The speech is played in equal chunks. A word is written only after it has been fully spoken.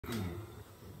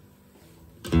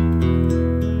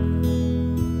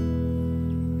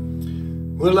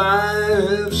Well, I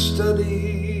have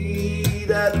studied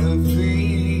at the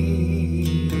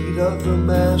feet of the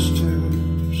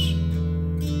masters,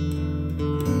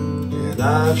 and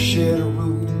I've shared a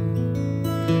room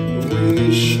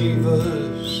with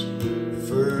Shiva's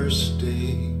first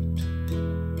date.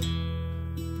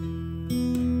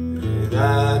 And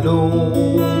I know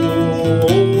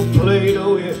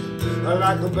Plato, yeah, I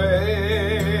like the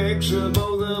backs of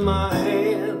both of my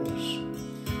hands,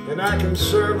 and I can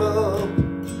serve up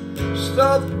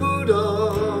stuffed Buddha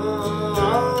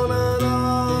on an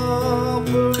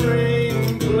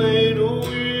offering plate. Oh,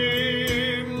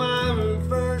 yeah, my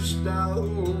first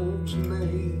dog's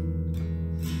name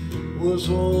was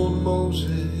old Moses,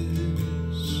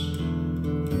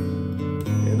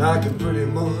 and I can pretty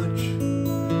much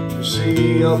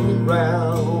see up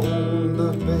around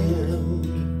the bend.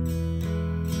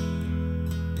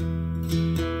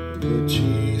 But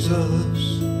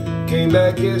Jesus came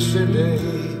back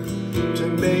yesterday to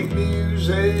make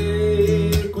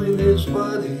music with his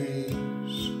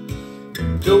buddies.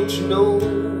 Don't you know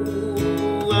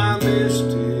I missed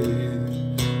it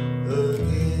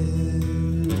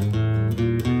again?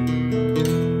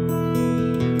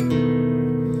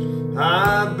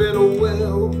 I've been a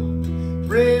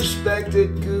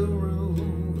well-respected guru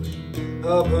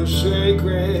of a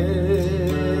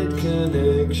sacred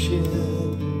connection,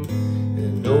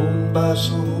 and known by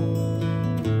some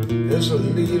as a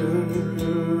leader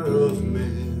of men.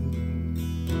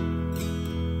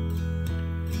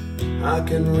 I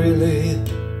can really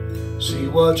see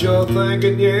what you're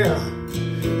thinking, yeah,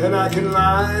 and I can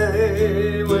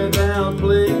lie without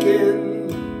blinking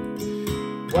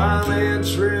while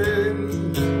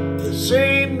answering the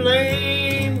same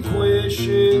lame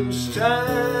questions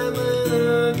time and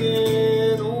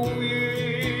again. Oh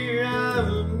yeah,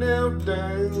 I've knelt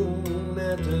down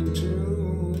at the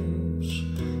tombs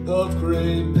of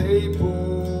great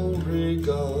papal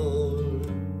regard,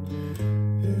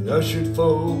 and ushered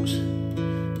folks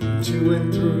to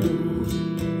and through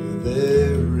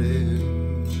their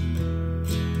end.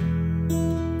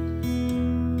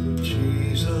 But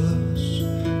Jesus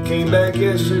came back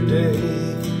yesterday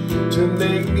to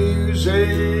make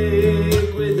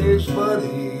music with his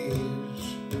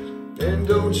buddies, and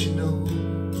don't you know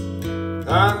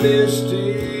I missed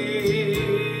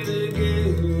it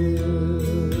again.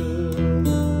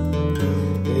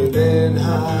 And then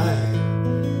high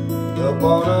up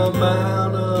on a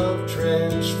mount of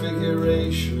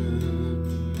Transfiguration,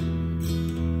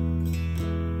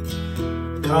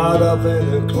 caught up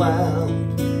in a cloud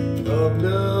of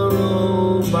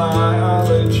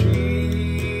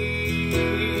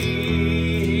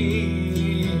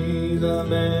neurobiology, the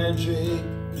magic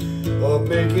of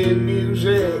making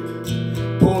music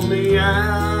pulled me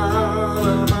out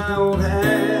of my old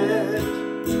hat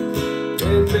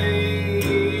and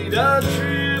made a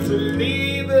true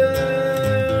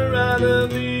believer out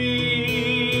of me.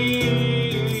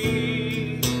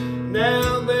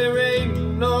 Now there ain't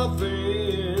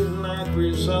nothing like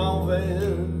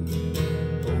resolving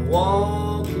or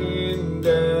walking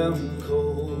down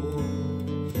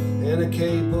cold and a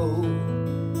cable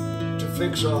to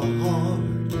fix a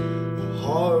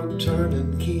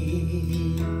hard-turning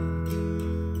key,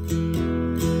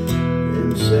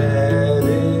 and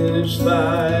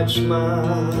satisfied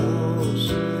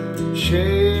smiles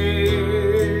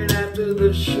shared after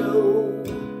the show,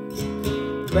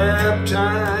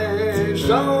 baptized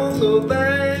on the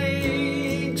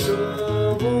banks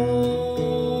of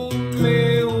old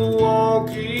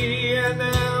Milwaukee. And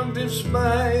now,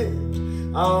 despite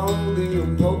all the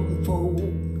important folk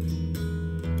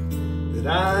that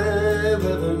I've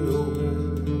ever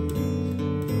known,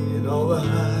 in all the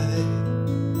high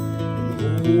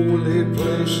and holy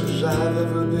places I've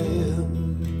ever been,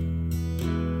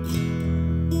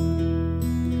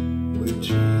 with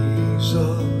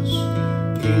Jesus,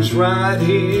 he's right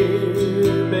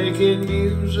here making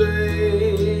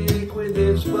music with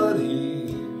his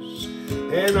buddies,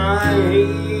 and I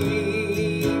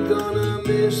ain't gonna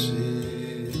miss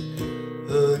it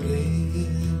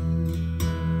again.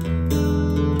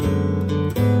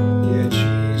 Yeah,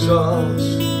 Jesus,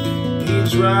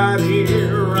 he's right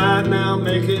here, right now,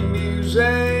 making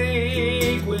music